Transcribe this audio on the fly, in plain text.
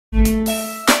Okay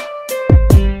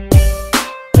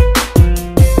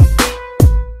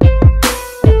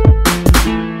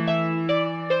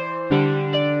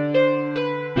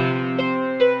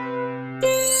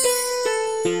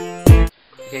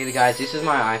guys, this is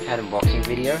my iPad unboxing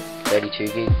video, 32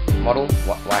 gig model,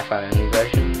 Wi-Fi only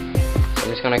version. So I'm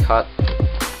just going to cut, so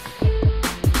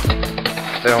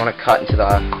I don't want to cut into the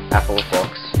Apple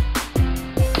box.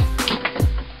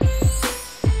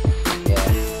 Yeah.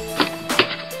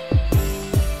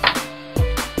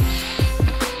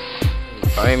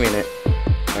 Foam in it,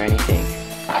 or anything.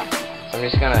 So I'm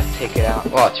just going to take it out.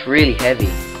 Oh, it's really heavy.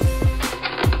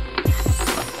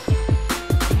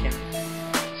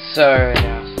 So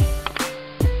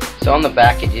on the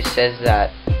back it just says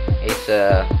that it's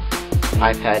a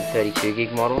iPad 32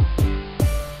 gig model,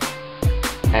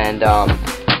 and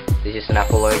there's just an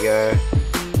Apple logo,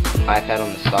 iPad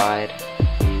on the side,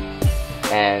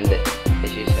 and it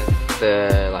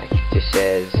just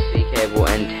says C cable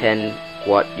and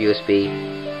 10-watt USB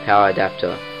power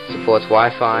adapter, supports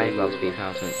Wi-Fi, loves speed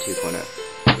power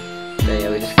 2.0. So yeah,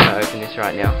 we're just gonna open this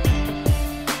right now.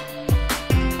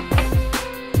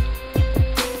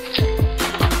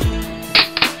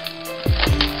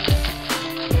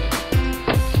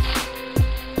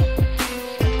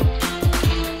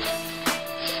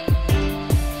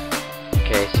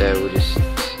 Okay, so we'll just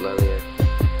slowly open.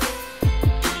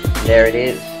 There it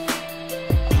is.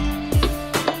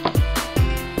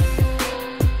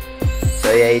 So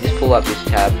yeah, you just pull up this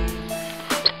tab.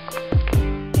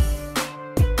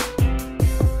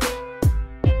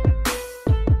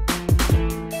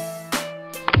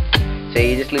 So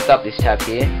you just lift up this tab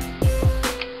here.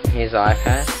 Here's the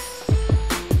iPad.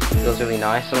 It feels really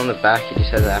nice. And on the back it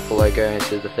just has the Apple logo and it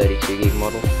says the 32 gig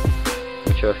model.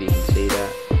 Not sure if you can see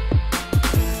that.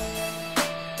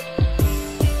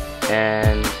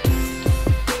 And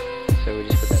so we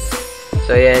just put that there.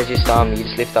 So yeah, just you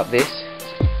just lift up this.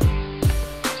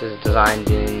 This is designed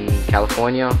in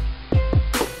California.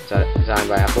 Designed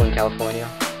by Apple in California.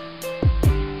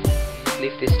 Just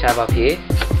lift this tab up here.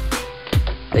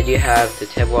 Then you have the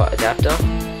 10-watt adapter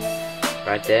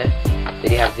right there.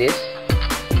 Then you have this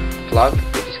plug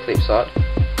that just clips on.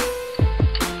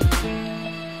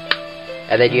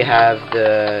 And then you have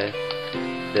the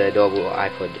adorable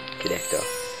iPod connector.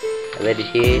 And then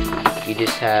here you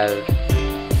just have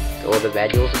all the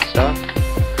manuals and stuff,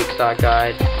 quick start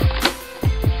guide,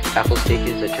 Apple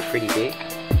stickers that are pretty big.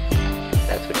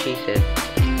 That's what she said.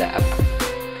 The Apple.